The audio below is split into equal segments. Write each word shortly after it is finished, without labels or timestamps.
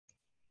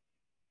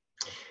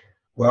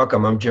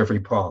Welcome, I'm Jeffrey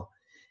Paul,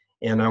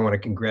 and I want to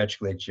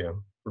congratulate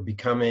you for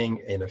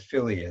becoming an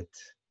affiliate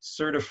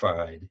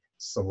certified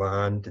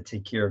salon to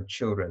take care of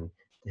children,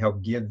 to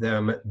help give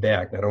them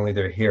back not only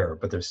their hair,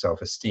 but their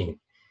self-esteem.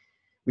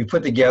 We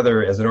put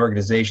together as an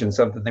organization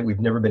something that we've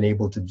never been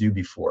able to do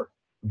before.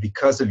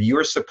 Because of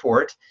your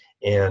support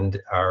and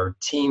our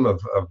team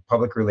of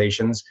public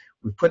relations,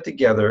 we put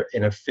together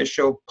an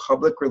official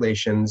public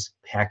relations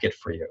packet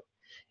for you.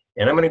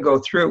 And I'm going to go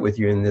through it with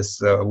you in this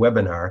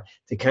webinar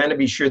to kind of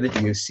be sure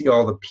that you see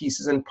all the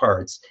pieces and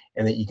parts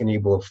and that you can be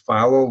able to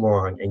follow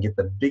along and get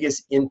the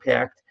biggest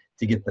impact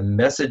to get the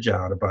message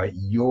out about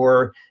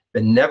your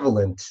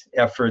benevolent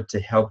effort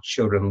to help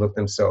children look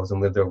themselves and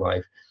live their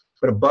life.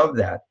 But above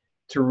that,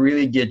 to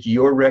really get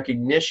your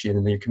recognition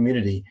in your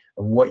community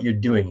of what you're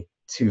doing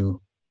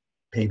to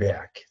pay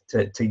back,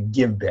 to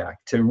give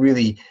back, to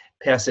really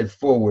pass it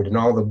forward and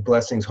all the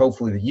blessings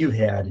hopefully that you've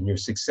had in your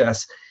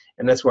success.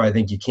 And that's why I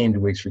think you came to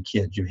Wigs for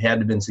Kids. You had to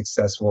have been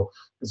successful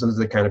because those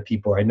are the kind of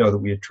people I know that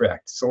we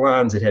attract.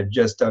 Salons that have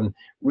just done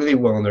really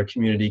well in their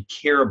community,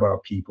 care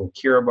about people,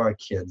 care about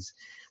kids.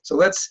 So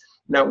let's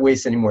not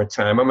waste any more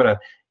time. I'm going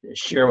to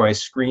share my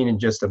screen in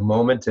just a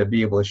moment to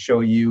be able to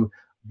show you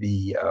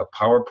the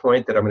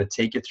PowerPoint that I'm going to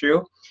take you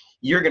through.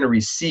 You're going to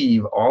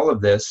receive all of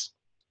this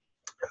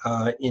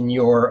in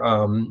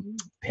your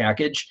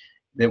package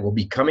that will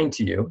be coming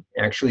to you.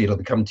 Actually, it'll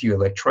come to you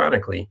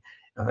electronically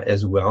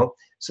as well,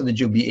 so that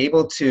you'll be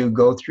able to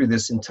go through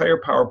this entire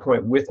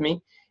PowerPoint with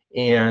me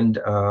and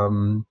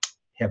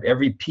have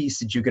every piece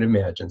that you can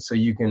imagine. So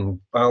you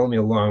can follow me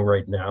along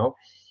right now.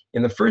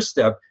 In the first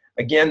step,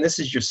 again, this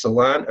is your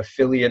Salon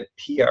Affiliate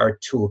PR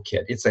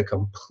Toolkit. It's a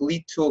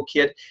complete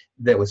toolkit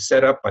that was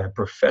set up by a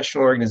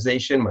professional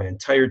organization. My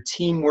entire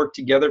team worked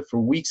together for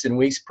weeks and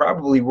weeks,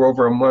 probably we're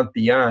over a month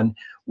beyond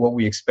what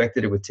we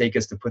expected it would take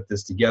us to put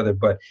this together,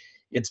 but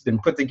it's been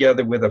put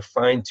together with a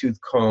fine-tooth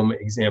comb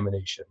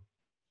examination.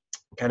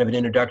 Kind of an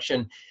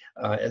introduction.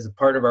 As a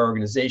part of our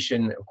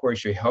organization, of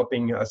course, you're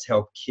helping us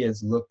help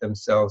kids look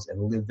themselves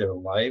and live their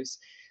lives.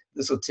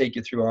 This will take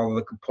you through all of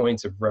the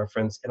points of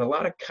reference and a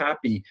lot of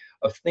copy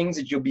of things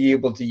that you'll be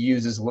able to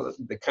use as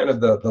the kind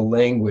of the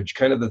language,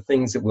 kind of the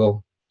things that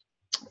will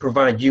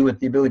provide you with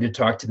the ability to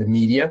talk to the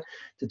media,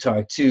 to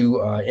talk to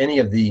any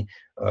of the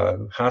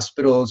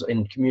hospitals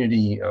and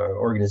community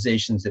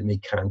organizations that may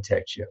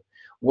contact you.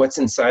 What's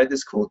inside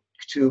this cool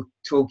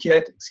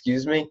toolkit,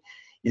 excuse me,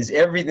 is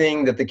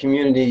everything that the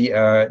community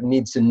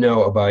needs to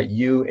know about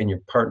you and your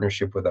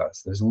partnership with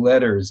us. There's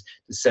letters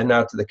to send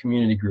out to the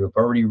community group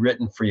already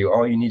written for you.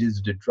 All you need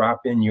is to drop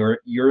in your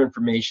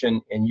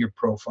information and your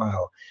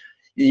profile,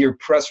 your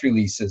press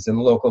releases and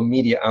local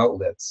media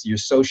outlets, your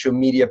social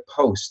media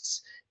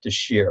posts to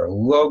share,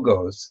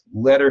 logos,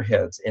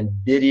 letterheads, and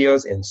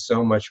videos, and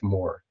so much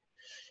more.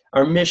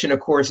 Our mission, of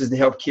course, is to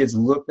help kids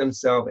look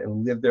themselves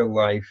and live their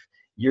life.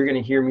 You're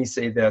going to hear me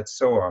say that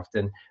so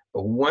often.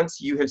 But once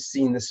you have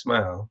seen the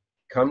smile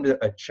come to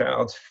a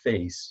child's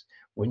face,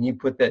 when you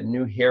put that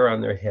new hair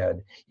on their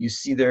head, you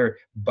see their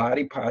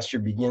body posture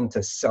begin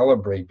to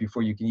celebrate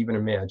before you can even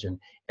imagine.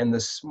 And the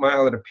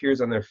smile that appears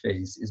on their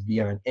face is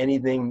beyond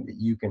anything that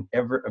you can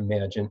ever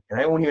imagine.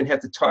 And I won't even have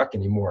to talk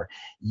anymore.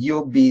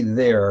 You'll be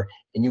there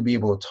and you'll be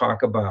able to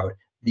talk about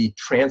the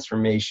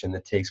transformation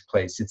that takes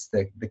place. It's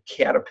the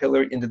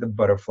caterpillar into the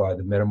butterfly,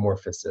 the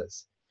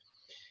metamorphosis.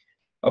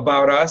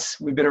 About us,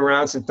 we've been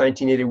around since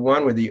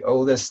 1981. We're the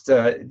oldest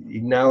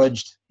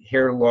acknowledged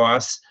hair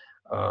loss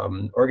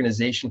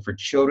organization for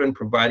children,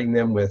 providing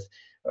them with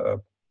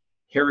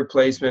hair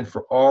replacement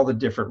for all the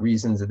different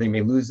reasons that they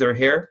may lose their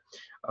hair.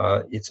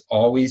 It's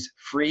always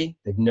free.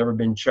 They've never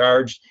been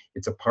charged.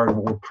 It's a part of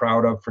what we're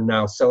proud of for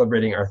now,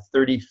 celebrating our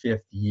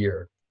 35th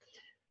year.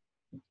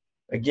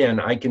 Again,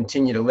 I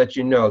continue to let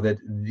you know that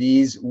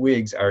these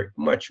wigs are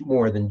much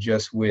more than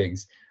just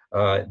wigs.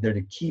 They're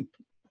to keep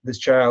this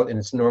child in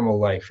its normal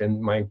life.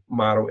 And my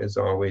motto is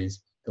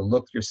always to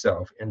look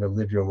yourself and to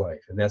live your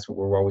life. And that's what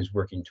we're always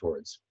working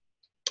towards.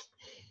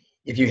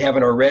 If you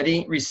haven't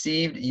already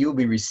received, you'll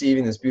be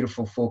receiving this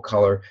beautiful full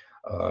color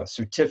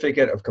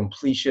certificate of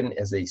completion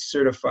as a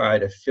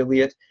certified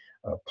affiliate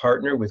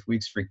partner with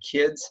Wigs for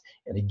Kids.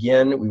 And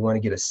again, we want to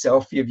get a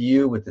selfie of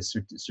you with the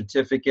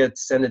certificate,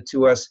 send it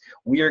to us.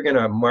 We are going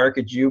to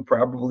market you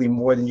probably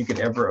more than you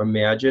can ever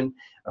imagine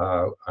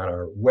on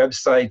our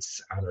websites,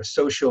 on our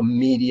social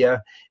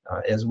media,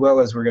 as well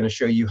as we're going to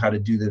show you how to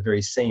do the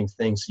very same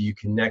thing so you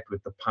connect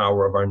with the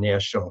power of our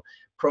national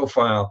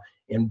profile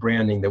and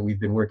branding that we've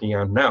been working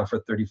on now for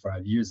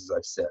 35 years, as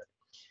I've said.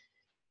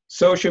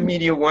 Social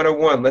Media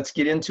 101, let's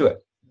get into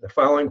it. The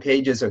following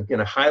pages are going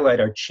to highlight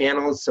our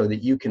channels so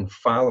that you can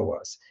follow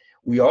us.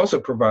 We also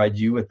provide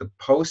you with the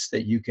posts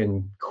that you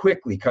can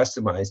quickly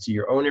customize to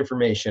your own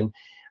information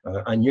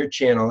on your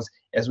channels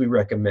as we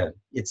recommend.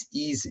 It's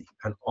easy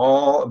on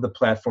all of the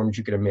platforms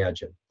you can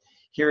imagine.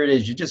 Here it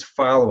is. You just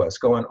follow us.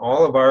 Go on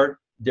all of our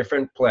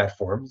different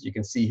platforms. You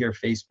can see here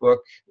Facebook,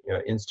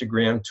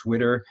 Instagram,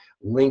 Twitter,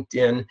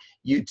 LinkedIn,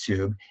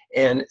 YouTube,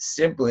 and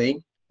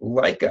simply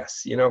like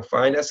us.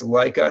 Find us,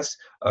 like us,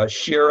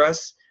 share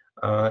us.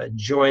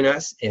 join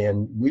us,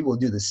 and we will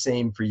do the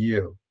same for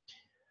you.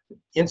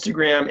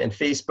 Instagram and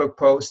Facebook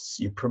posts,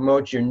 you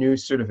promote your new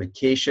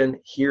certification.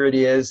 Here it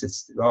is.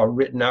 It's all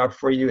written out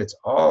for you. It's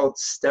all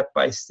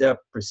step-by-step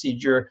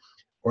procedure,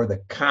 or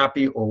the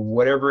copy, or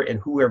whatever and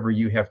whoever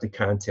you have to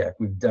contact.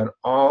 We've done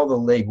all the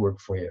legwork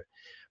for you.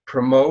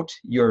 Promote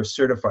your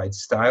certified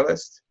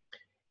stylist.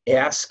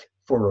 Ask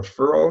for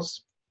referrals.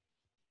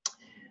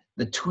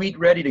 The tweet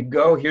ready to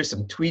go. Here's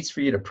some tweets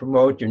for you to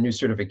promote your new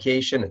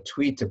certification, a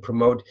tweet to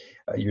promote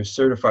your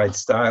certified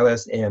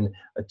stylist, and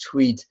a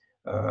tweet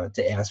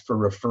to ask for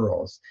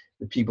referrals.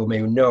 The people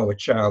may know a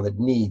child that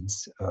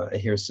needs a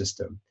hair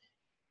system.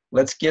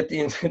 Let's get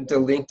into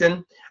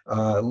LinkedIn.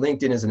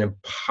 LinkedIn is an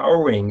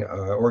empowering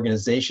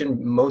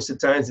organization. Most of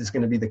the times it's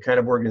going to be the kind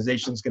of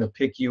organization that's going to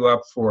pick you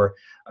up for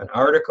an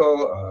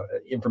article,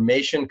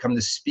 information, come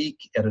to speak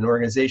at an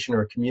organization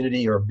or a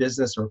community or a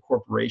business or a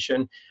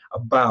corporation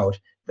about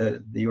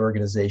the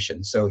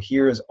organization. So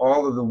here's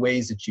all of the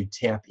ways that you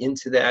tap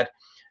into that,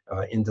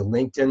 into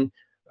LinkedIn.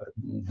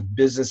 The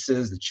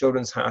businesses, the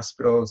children's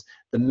hospitals,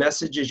 the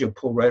messages you'll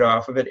pull right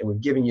off of it, and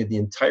we've given you the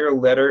entire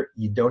letter.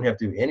 You don't have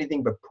to do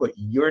anything but put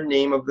your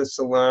name of the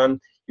salon,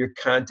 your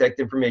contact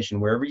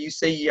information, wherever you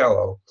say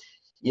yellow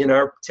in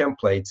our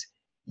templates.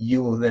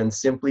 You will then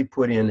simply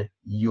put in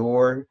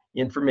your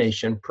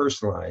information,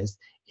 personalized,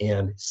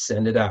 and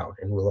send it out,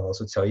 and we'll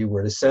also tell you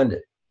where to send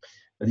it.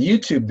 The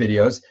YouTube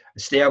videos,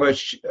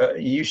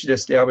 you should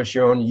establish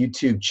your own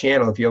YouTube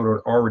channel if you don't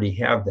already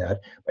have that,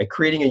 by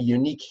creating a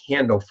unique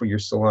handle for your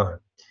salon.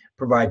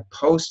 Provide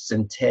posts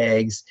and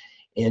tags,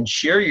 and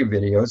share your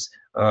videos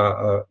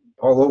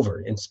all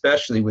over, and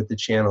especially with the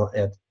channel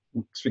at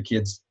Wigs for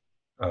Kids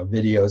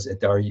videos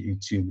at our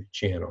YouTube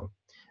channel.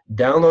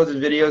 Download the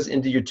videos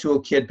into your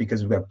toolkit,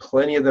 because we've got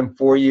plenty of them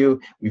for you.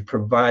 We've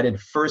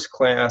provided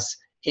first-class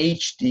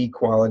HD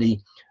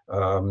quality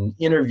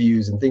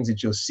interviews and things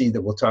that you'll see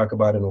that we'll talk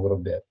about in a little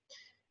bit.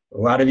 A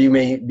lot of you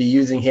may be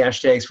using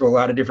hashtags for a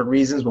lot of different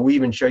reasons, but we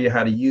even show you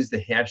how to use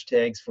the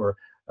hashtags for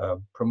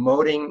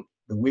promoting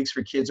the Wigs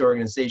for Kids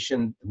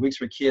organization, the Wigs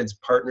for Kids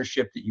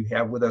partnership that you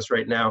have with us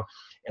right now,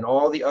 and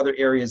all the other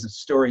areas of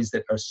stories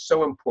that are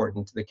so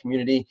important to the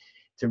community,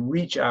 to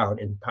reach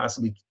out and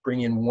possibly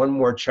bring in one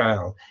more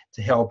child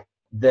to help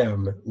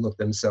them look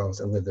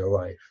themselves and live their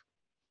life.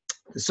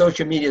 The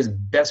social media's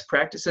best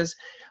practices.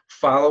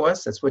 Follow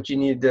us. That's what you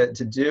need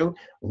to do.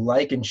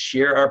 Like and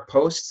share our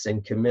posts,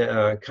 and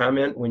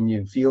comment when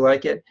you feel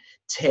like it.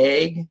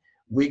 Tag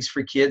Wigs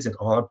for Kids in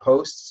all our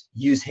posts.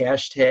 Use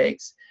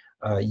hashtags.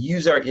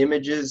 Use our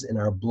images in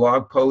our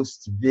blog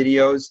posts,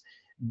 videos.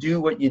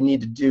 Do what you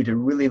need to do to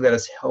really let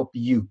us help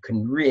you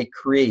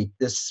create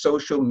this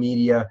social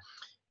media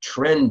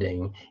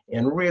trending,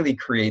 and really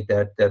create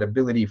that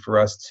ability for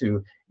us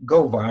to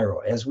go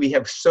viral, as we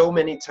have so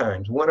many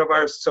times. One of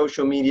our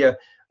social media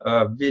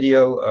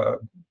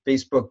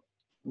Facebook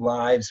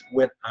lives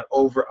went on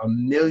over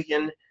 1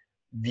 million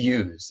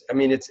views. I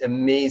mean, it's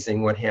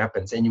amazing what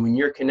happens. And when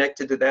you're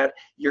connected to that,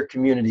 your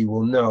community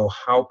will know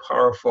how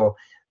powerful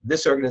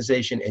this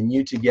organization and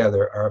you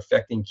together are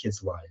affecting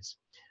kids' lives.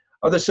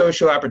 Other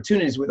social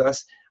opportunities with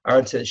us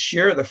are to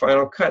share the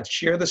final cut,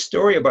 share the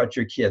story about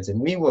your kids, and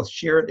we will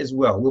share it as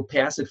well. We'll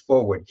pass it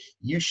forward.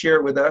 You share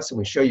it with us, and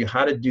we show you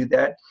how to do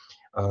that.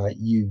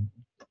 You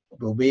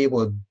will be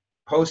able to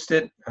post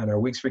it on our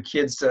Wigs for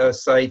Kids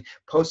site,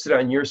 post it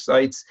on your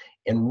sites,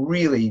 and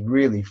really,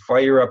 really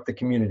fire up the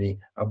community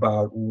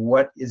about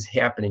what is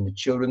happening to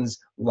children's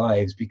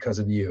lives because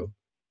of you.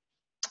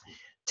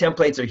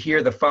 Templates are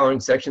here. The following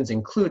sections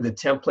include the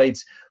templates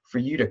for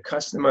you to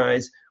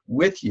customize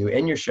with you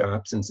and your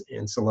shops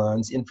and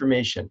salons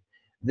information.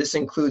 This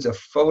includes a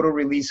photo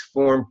release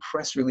form,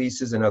 press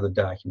releases, and other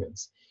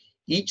documents.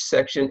 Each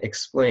section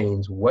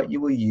explains what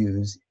you will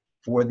use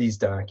for these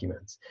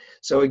documents.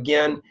 So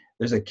again,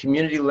 there's a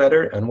community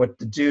letter on what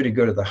to do to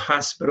go to the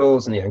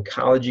hospitals and the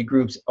oncology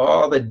groups.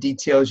 All the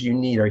details you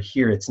need are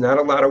here. It's not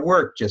a lot of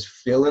work. Just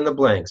fill in the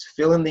blanks,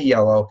 fill in the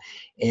yellow,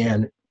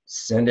 and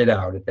send it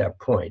out at that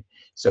point.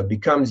 So it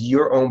becomes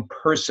your own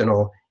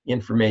personal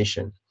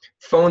information.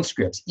 Phone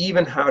scripts,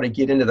 even how to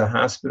get into the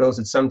hospitals,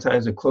 and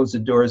sometimes to close the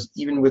doors,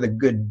 even with a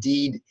good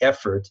deed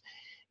effort.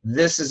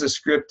 This is a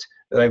script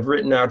that I've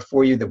written out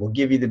for you that will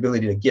give you the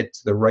ability to get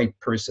to the right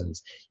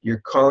persons.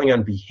 You're calling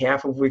on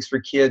behalf of Wigs for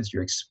Kids.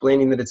 You're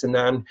explaining that it's a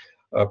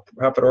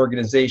non-profit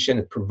organization.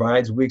 It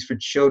provides wigs for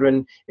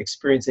children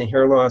experiencing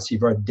hair loss.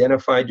 You've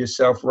identified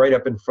yourself right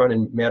up in front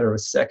in a matter of a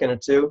second or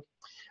two.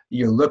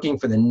 You're looking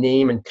for the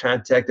name and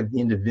contact of the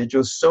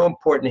individual. So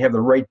important to have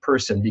the right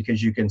person,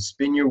 because you can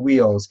spin your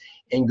wheels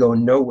and go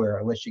nowhere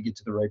unless you get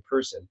to the right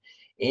person.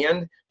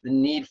 And the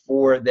need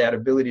for that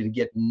ability to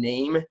get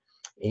name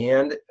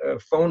and a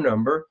phone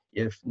number,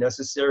 if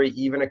necessary,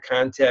 even a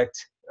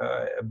contact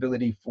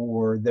ability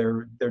for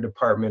their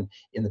department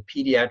in the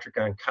pediatric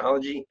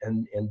oncology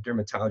and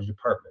dermatology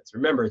departments.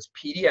 Remember, it's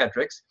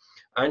pediatrics.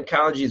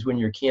 Oncology is when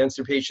you're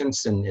cancer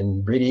patients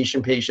and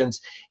radiation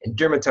patients, and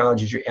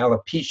dermatology is your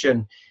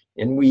alopecia.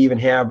 And we even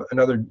have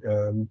another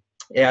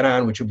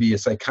add-on, which will be a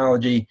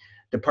psychology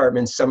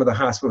departments, some of the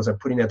hospitals are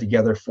putting that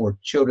together for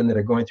children that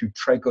are going through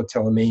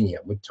trichotillomania.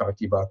 We'll talk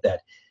to you about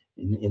that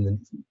in the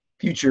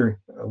future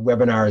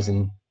webinars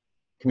and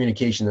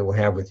communication that we'll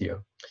have with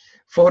you.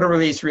 Photo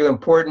release, real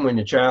important. When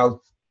your child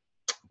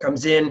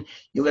comes in,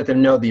 you let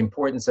them know the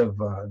importance of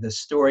the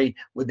story.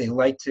 Would they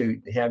like to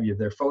have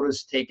their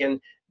photos taken?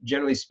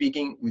 Generally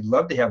speaking, we'd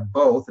love to have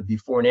both, the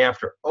before and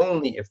after,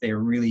 only if they're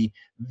really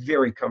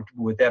very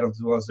comfortable with that, as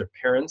well as their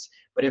parents.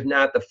 But if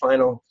not, the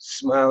final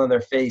smile on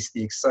their face,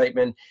 the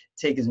excitement,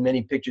 take as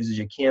many pictures as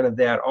you can of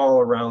that all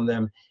around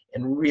them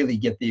and really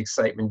get the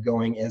excitement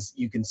going, as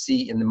you can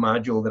see in the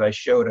module that I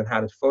showed on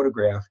how to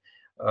photograph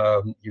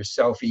your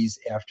selfies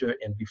after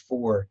and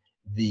before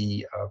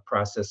the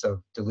process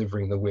of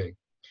delivering the wig.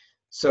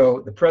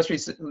 So the press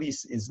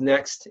release is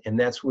next, and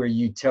that's where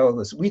you tell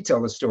us, we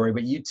tell the story,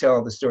 but you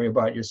tell the story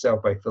about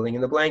yourself by filling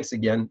in the blanks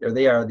again. There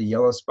they are, the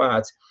yellow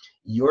spots,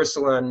 your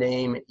salon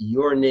name,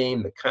 your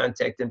name, the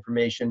contact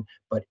information,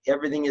 but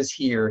everything is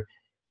here,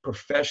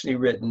 professionally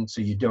written, so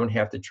you don't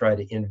have to try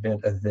to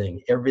invent a thing.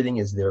 Everything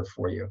is there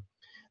for you.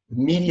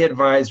 Media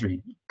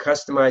advisory,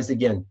 customized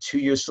again to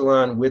your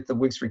salon with the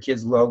Wigs for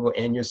Kids logo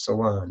and your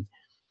salon.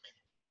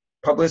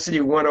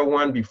 Publicity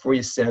 101, before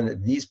you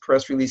send these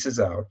press releases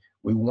out,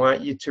 we want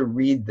you to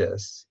read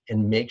this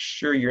and make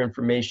sure your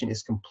information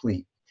is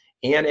complete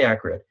and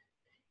accurate,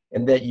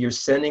 and that you're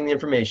sending the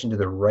information to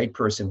the right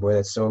person. Boy,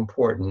 that's so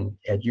important,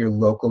 at your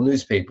local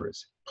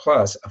newspapers.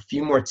 Plus, a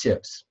few more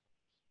tips.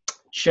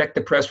 Check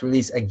the press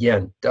release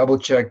again. Double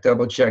check,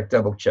 double check,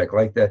 double check,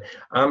 like the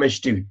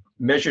Amish do.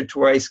 Measure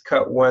twice,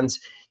 cut once.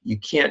 You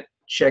can't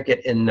check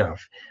it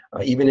enough.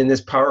 Even in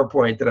this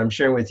PowerPoint that I'm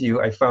sharing with you,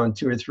 I found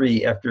 2 or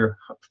 3 after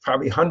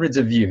probably hundreds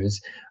of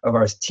views of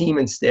our team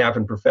and staff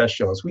and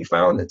professionals. We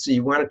found it. So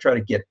you want to try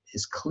to get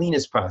as clean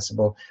as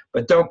possible,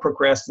 but don't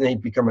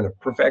procrastinate becoming a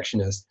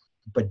perfectionist,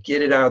 but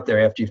get it out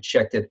there after you've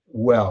checked it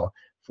well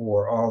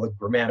for all the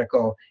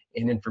grammatical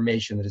and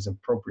information that is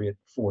appropriate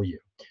for you.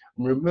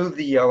 Remove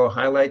the yellow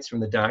highlights from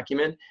the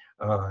document.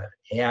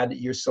 Add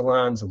your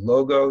salon's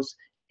logos.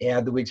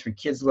 Add the Wigs for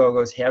Kids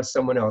logos, have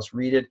someone else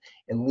read it,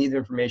 and leave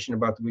information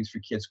about the Wigs for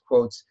Kids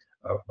quotes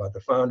about the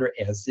founder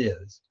as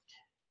is.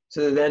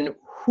 So then,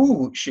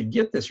 who should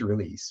get this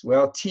release?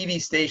 Well,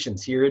 TV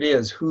stations, here it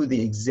is, who the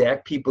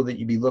exact people that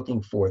you'd be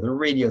looking for, the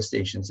radio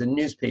stations, the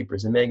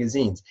newspapers, and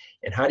magazines.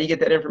 And how do you get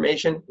that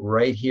information?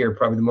 Right here,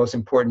 probably the most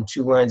important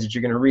 2 lines that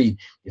you're gonna read.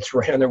 It's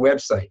right on their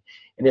website.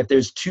 And if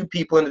there's 2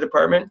 people in the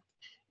department,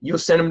 you'll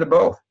send them to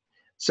both.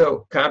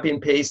 So copy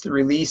and paste the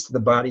release to the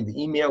body of the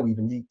email. We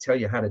even tell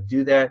you how to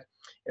do that.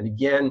 And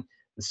again,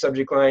 the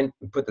subject line,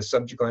 we put the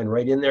subject line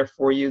right in there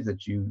for you,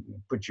 that you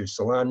put your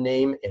salon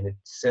name and it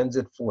sends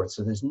it forth.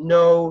 So there's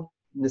no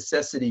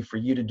necessity for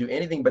you to do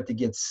anything but to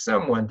get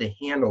someone to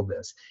handle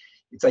this.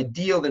 It's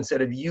ideal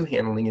instead of you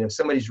handling it. If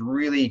somebody's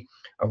really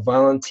a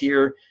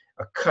volunteer,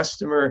 a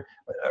customer,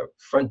 a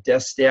front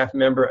desk staff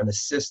member, an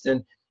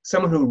assistant,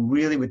 someone who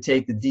really would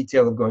take the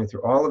detail of going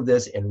through all of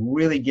this and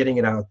really getting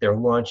it out there,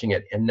 launching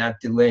it, and not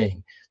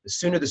delaying. The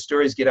sooner the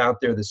stories get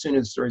out there, the sooner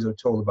the stories are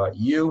told about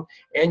you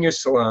and your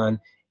salon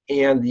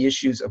and the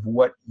issues of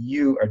what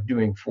you are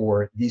doing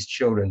for these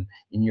children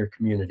in your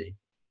community.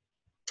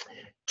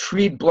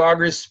 Treat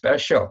bloggers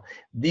special.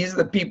 These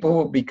are the people who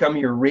will become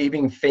your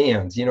raving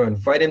fans. You know,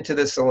 invite them to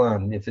the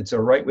salon. If it's all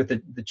right with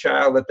the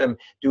child, let them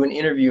do an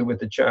interview with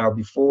the child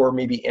before,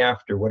 maybe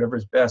after,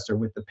 whatever's best, or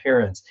with the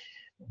parents.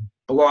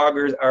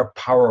 Bloggers are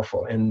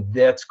powerful, and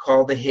that's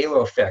called the halo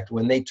effect.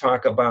 When they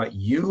talk about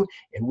you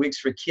and Wigs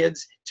for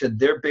Kids to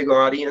their big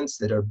audience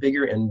that are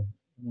bigger and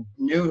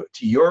new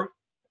to your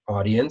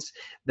audience,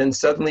 then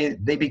suddenly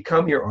they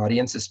become your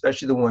audience,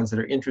 especially the ones that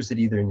are interested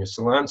either in your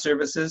salon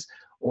services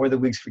or the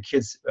Wigs for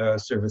Kids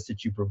service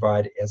that you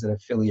provide as an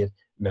affiliate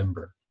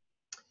member.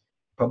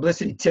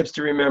 Publicity tips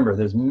to remember.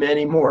 There's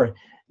many more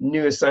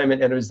new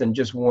assignment editors than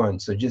just one,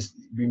 so just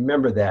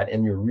remember that,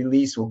 and your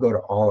release will go to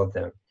all of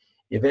them.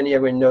 If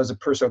anyone knows a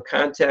personal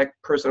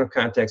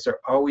contacts are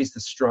always the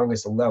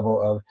strongest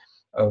level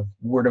of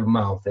word of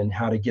mouth and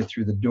how to get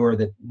through the door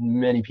that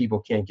many people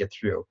can't get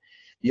through.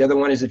 The other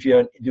one is if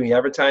you're doing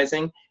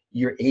advertising,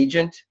 your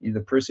agent, the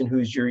person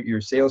who's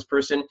your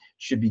salesperson,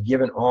 should be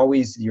given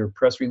always your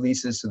press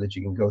releases so that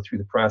you can go through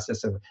the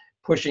process of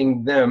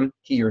pushing them,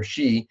 he or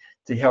she,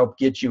 to help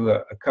get you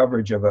a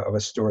coverage of a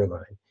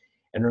storyline.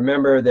 And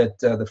remember that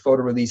the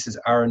photo releases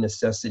are a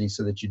necessity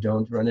so that you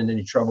don't run into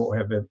any trouble or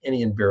have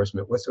any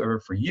embarrassment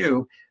whatsoever for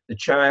you, the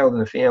child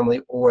and the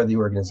family, or the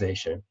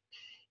organization.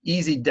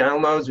 Easy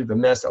downloads. We've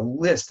amassed a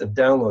list of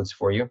downloads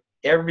for you.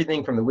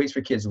 Everything from the Wigs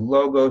for Kids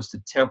logos to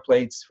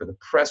templates for the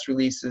press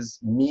releases,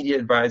 media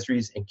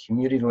advisories, and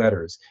community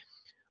letters.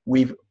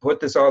 We've put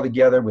this all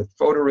together with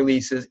photo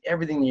releases,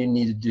 everything you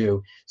need to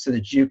do so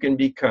that you can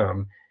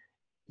become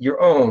your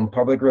own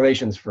public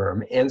relations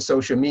firm and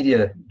social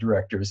media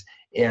directors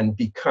and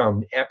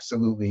become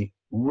absolutely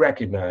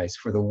recognized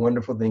for the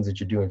wonderful things that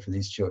you're doing for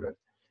these children.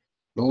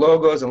 The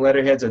logos and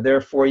letterheads are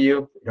there for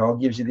you. It all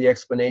gives you the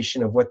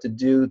explanation of what to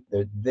do.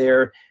 They're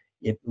there.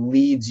 It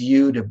leads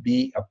you to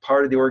be a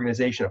part of the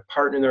organization, a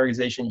partner in the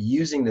organization.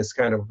 Using this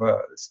kind of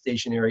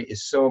stationery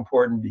is so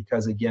important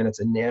because, again, it's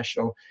a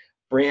national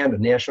brand, a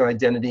national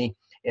identity,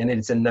 and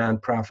it's a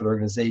nonprofit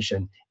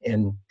organization,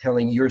 and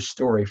telling your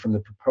story from the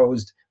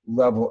proposed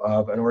level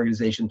of an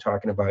organization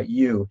talking about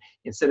you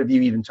instead of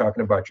you even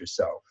talking about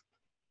yourself.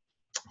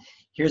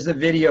 Here's the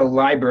video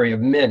library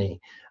of many.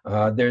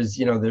 There's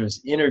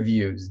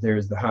interviews,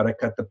 there's the how to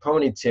cut the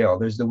ponytail,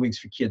 there's the Wigs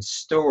for Kids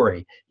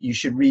story. You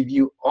should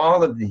review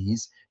all of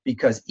these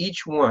because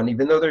each one,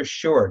 even though they're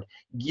short,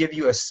 give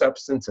you a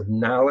substance of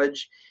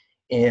knowledge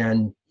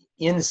and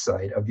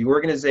insight of the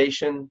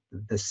organization,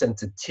 the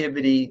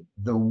sensitivity,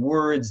 the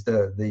words,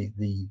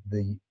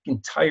 the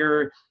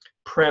entire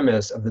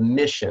premise of the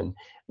mission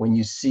when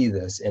you see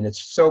this, and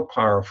it's so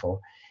powerful.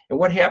 And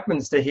what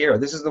happens to hair?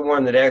 This is the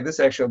one that, this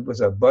actually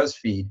was a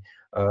BuzzFeed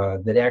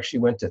that actually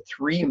went to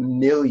 3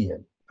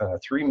 million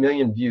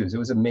views. It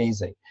was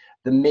amazing.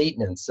 The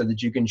maintenance, so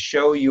that you can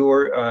show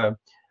your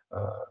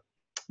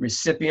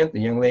recipient,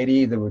 the young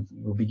lady that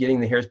will be getting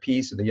the hair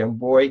piece, or the young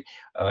boy,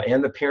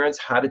 and the parents,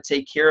 how to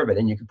take care of it.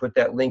 And you can put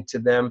that link to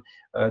them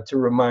to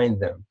remind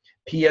them.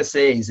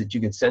 PSAs that you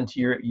could send to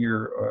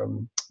your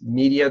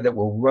media that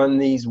will run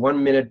these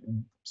 1-minute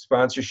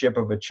sponsorship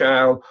of a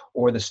child,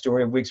 or the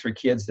story of Wigs for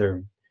Kids.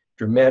 They're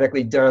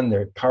dramatically done,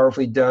 they're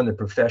powerfully done, they're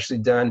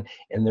professionally done,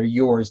 and they're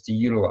yours to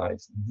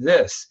utilize.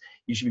 This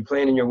you should be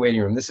playing in your waiting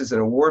room. This is an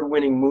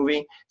award-winning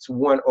movie. It's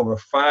won over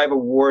 5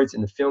 awards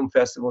in the film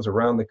festivals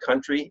around the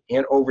country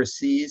and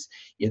overseas.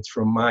 It's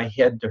from my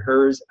head to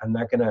hers. I'm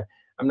not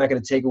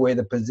gonna take away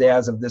the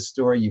pizzazz of this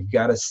story. You've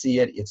got to see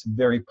it. It's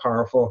very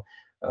powerful,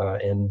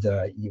 and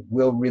it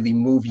will really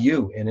move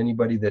you and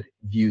anybody that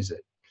views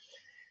it.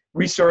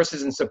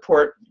 Resources and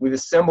support. We've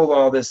assembled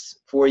all this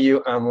for you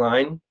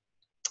online,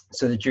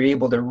 so that you're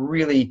able to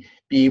really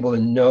be able to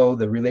know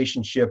the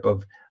relationship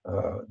of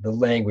the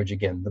language.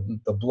 Again,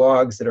 the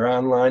blogs that are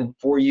online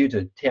for you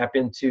to tap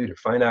into, to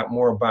find out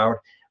more about.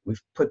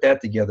 We've put that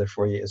together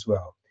for you as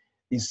well.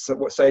 These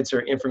sites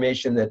are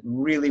information that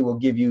really will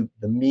give you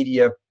the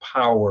media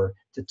power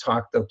to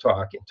talk the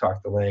talk and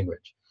talk the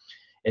language.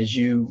 As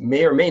you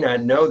may or may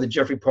not know, the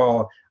Jeffrey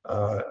Paul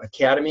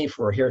Academy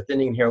for Hair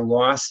Thinning and Hair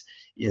Loss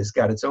has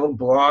got its own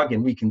blog,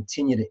 and we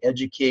continue to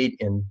educate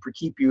and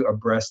keep you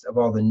abreast of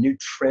all the new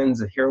trends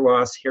of hair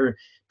loss, hair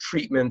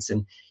treatments,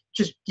 and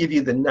just give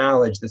you the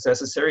knowledge that's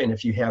necessary. And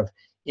if you have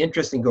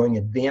interest in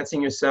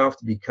advancing yourself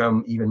to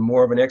become even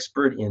more of an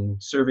expert in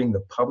serving the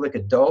public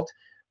adult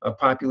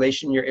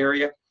population in your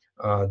area,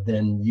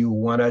 then you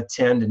want to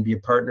attend and be a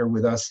partner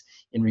with us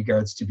in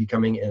regards to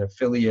becoming an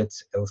affiliate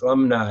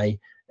alumni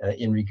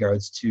in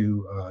regards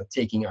to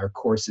taking our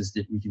courses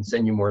that we can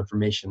send you more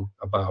information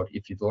about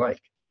if you'd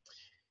like.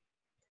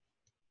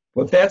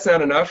 Well, if that's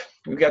not enough,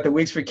 we've got the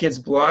Wigs for Kids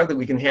blog that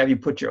we can have you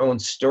put your own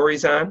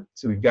stories on.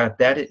 So we've got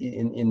that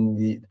in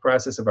the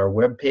process of our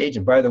web page.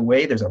 And by the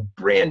way, there's a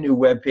brand new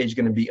web page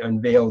going to be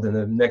unveiled in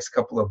the next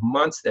couple of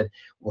months that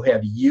will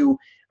have you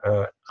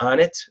on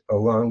it,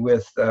 along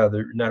with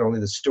not only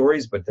the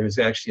stories, but there's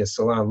actually a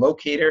salon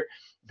locator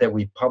that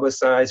we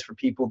publicize for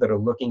people that are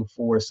looking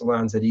for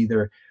salons that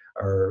either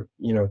are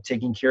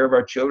taking care of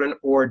our children,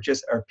 or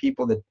just are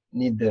people that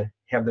need to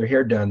have their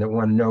hair done, that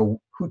want to know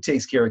who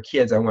takes care of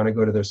kids. I want to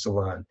go to their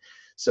salon.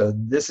 So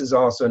this is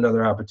also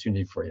another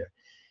opportunity for you.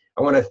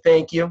 I want to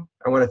thank you.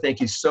 I want to thank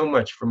you so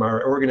much from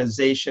our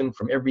organization,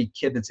 from every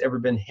kid that's ever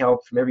been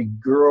helped, from every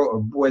girl or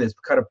boy that's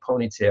cut a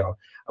ponytail.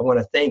 I want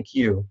to thank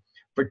you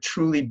for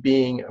truly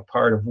being a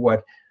part of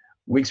what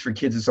Wigs for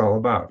Kids is all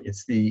about.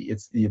 It's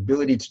the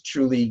ability to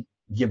truly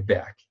give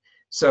back.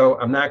 So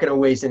I'm not going to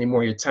waste any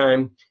more of your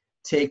time.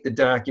 Take the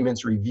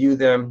documents, review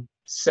them,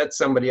 set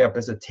somebody up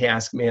as a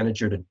task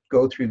manager to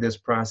go through this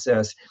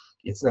process.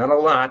 It's not a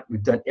lot.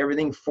 We've done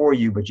everything for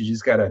you, but you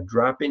just got to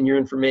drop in your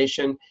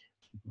information,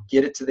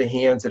 get it to the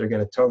hands that are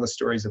going to tell the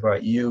stories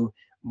about you,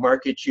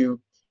 market you,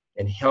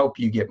 and help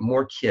you get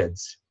more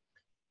kids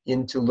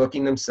into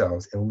looking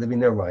themselves and living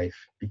their life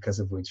because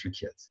of Wigs for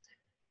Kids.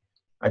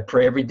 I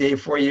pray every day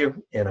for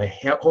you, and I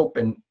hope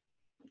and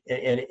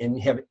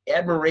have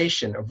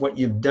admiration of what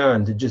you've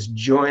done to just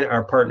join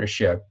our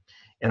partnership.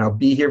 And I'll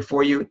be here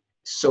for you,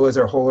 so is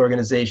our whole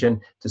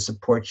organization, to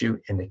support you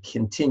and to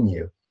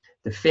continue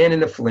to fan in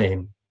the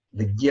flame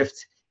the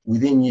gift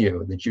within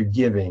you that you're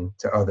giving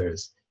to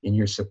others in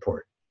your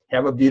support.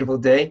 Have a beautiful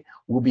day.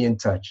 We'll be in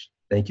touch.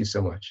 Thank you so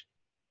much.